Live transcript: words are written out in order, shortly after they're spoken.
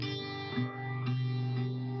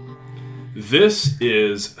This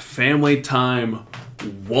is Family Time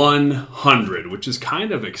 100, which is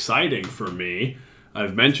kind of exciting for me.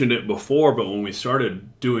 I've mentioned it before, but when we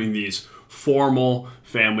started doing these formal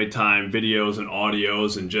Family Time videos and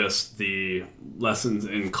audios and just the lessons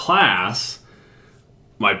in class,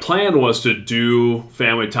 my plan was to do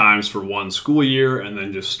Family Times for one school year and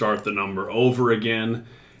then just start the number over again.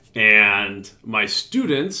 And my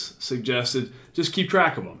students suggested just keep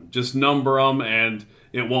track of them, just number them, and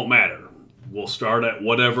it won't matter. We'll start at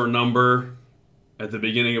whatever number at the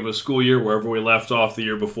beginning of a school year, wherever we left off the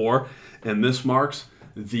year before. And this marks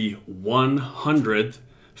the 100th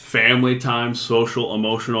Family Time Social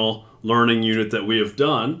Emotional Learning Unit that we have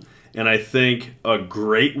done. And I think a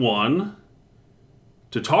great one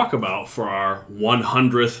to talk about for our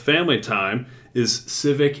 100th Family Time is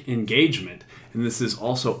civic engagement. And this is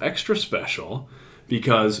also extra special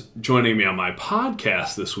because joining me on my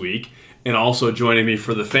podcast this week and also joining me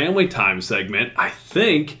for the Family Time segment, I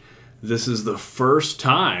think this is the first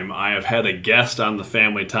time I have had a guest on the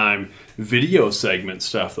Family Time video segment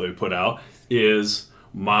stuff that we put out, is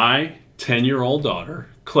my 10-year-old daughter,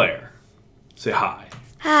 Claire. Say hi.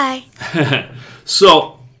 Hi.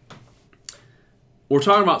 So, we're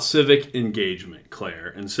talking about civic engagement,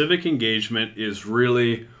 Claire. And civic engagement is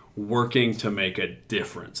really working to make a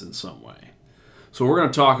difference in some way. So we're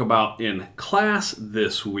going to talk about in class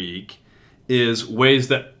this week is ways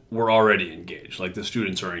that we're already engaged, like the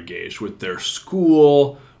students are engaged with their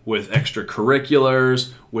school, with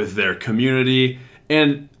extracurriculars, with their community,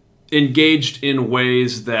 and engaged in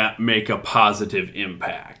ways that make a positive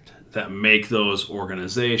impact, that make those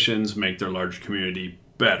organizations, make their larger community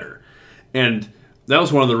better. And that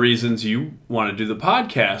was one of the reasons you want to do the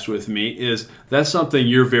podcast with me, is that's something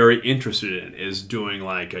you're very interested in, is doing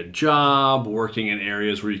like a job, working in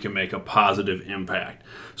areas where you can make a positive impact.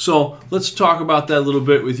 So let's talk about that a little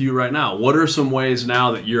bit with you right now. What are some ways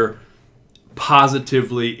now that you're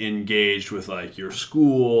positively engaged with like your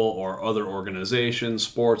school or other organizations,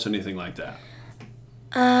 sports, anything like that?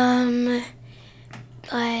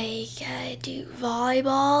 Like I do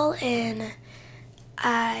volleyball and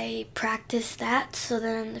I practice that so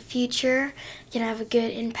that in the future I can have a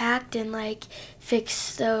good impact and like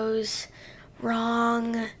fix those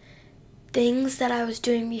wrong things that I was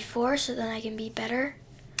doing before so that I can be better.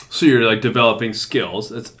 So you're like developing skills.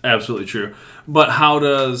 That's absolutely true. But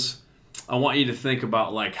I want you to think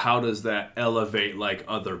about like how does that elevate like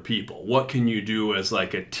other people? What can you do as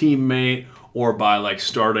like a teammate or by like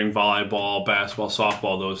starting volleyball, basketball,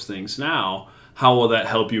 softball, those things now? How will that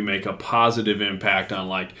help you make a positive impact on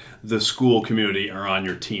like the school community or on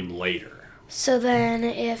your team later? So then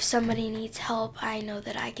if somebody needs help, I know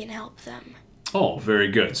that I can help them. Oh, very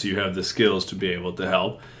good. So you have the skills to be able to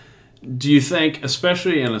help. Do you think,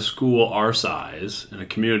 especially in a school our size, in a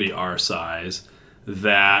community our size,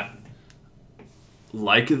 that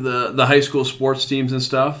like the high school sports teams and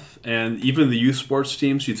stuff, and even the youth sports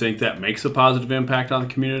teams, you think that makes a positive impact on the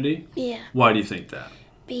community? Yeah. Why do you think that?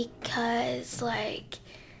 Because, like,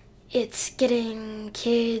 it's getting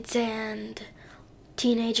kids and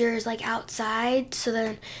teenagers, like, outside, so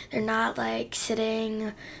then they're not, like,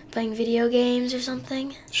 sitting playing video games or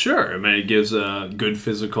something. Sure. I mean, it gives a good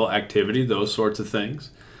physical activity, those sorts of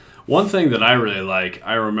things. One thing that I really like,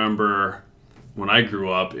 I remember when I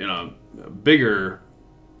grew up in a bigger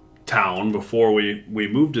town before we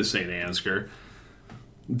moved to St. Ansgar,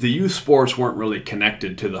 the youth sports weren't really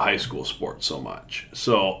connected to the high school sports so much.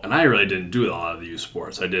 So, and I really didn't do a lot of the youth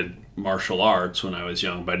sports. I did martial arts when I was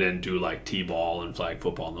young, but I didn't do like t-ball and flag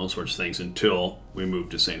football and those sorts of things until we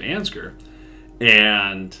moved to St. Ansgar.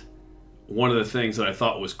 And one of the things that I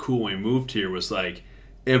thought was cool when we moved here was like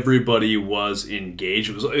everybody was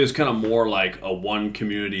engaged. It was kind of more like a one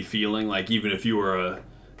community feeling. Like even if you were a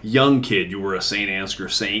young kid, you were a St. Ansgar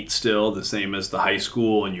Saint still, the same as the high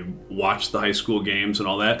school, and you watched the high school games and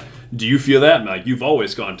all that. Do you feel that? Like you've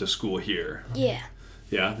always gone to school here. Yeah.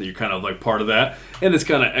 Yeah, you're kind of like part of that. And it's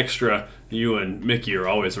kind of extra. You and Mickey are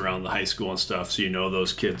always around the high school and stuff, so you know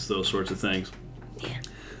those kids, those sorts of things. Yeah.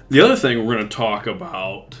 The other thing we're going to talk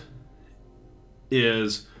about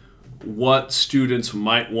is what students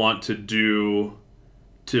might want to do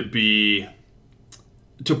to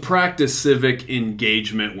practice civic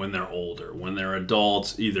engagement when they're older, when they're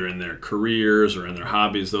adults, either in their careers or in their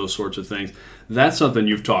hobbies, those sorts of things. That's something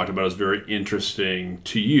you've talked about is very interesting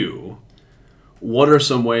to you. What are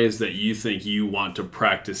some ways that you think you want to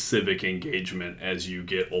practice civic engagement as you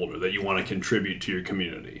get older, that you want to contribute to your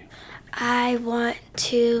community? I want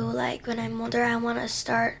to, like, when I'm older, I want to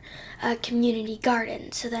start a community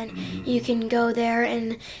garden. So then you can go there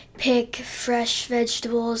and pick fresh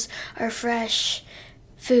vegetables or fresh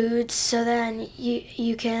foods, so then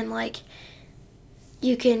you can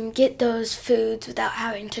you can get those foods without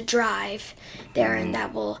having to drive there, and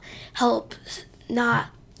that will help not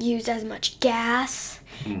use as much gas,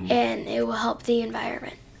 and it will help the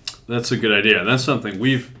environment. That's a good idea. And that's something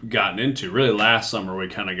we've gotten into. Really, last summer we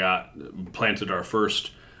kind of planted our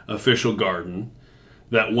first official garden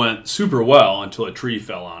that went super well until a tree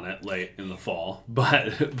fell on it late in the fall.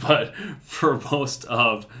 But for most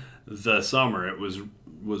of the summer, it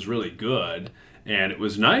was really good, and it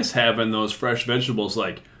was nice having those fresh vegetables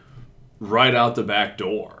like right out the back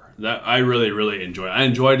door. That I really enjoyed. I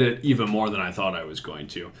enjoyed it even more than I thought I was going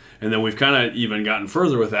to. And then we've kind of even gotten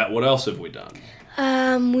further with that. What else have we done?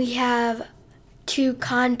 We have 2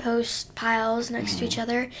 compost piles next to each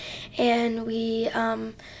other, and we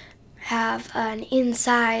have an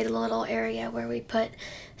inside little area where we put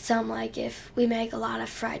some, like if we make a lot of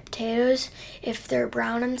fried potatoes, if they're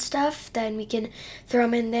brown and stuff, then we can throw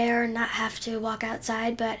them in there and not have to walk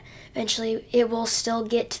outside, but eventually it will still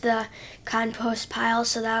get to the compost pile,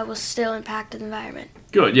 so that will still impact the environment.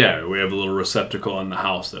 Good, yeah. We have a little receptacle in the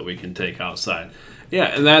house that we can take outside.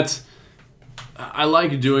 Yeah, and I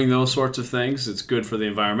like doing those sorts of things. It's good for the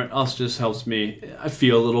environment. Also just helps me. I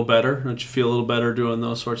feel a little better. Don't you feel a little better doing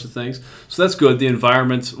those sorts of things? So that's good. The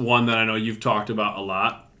environment's one that I know you've talked about a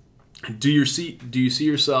lot. Do you see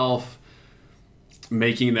yourself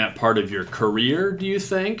making that part of your career, do you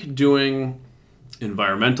think? Doing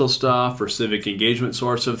environmental stuff or civic engagement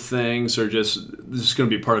sorts of things, or just this is going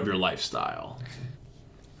to be part of your lifestyle?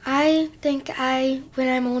 I think when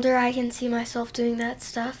I'm older, I can see myself doing that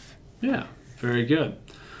stuff. Yeah. Very good.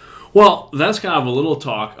 Well, that's kind of a little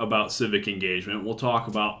talk about civic engagement. We'll talk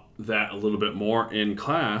about that a little bit more in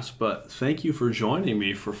class, but thank you for joining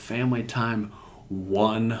me for Family Time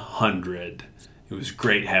 100. It was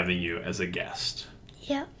great having you as a guest.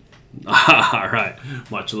 Yep. All right.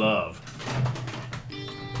 Much love.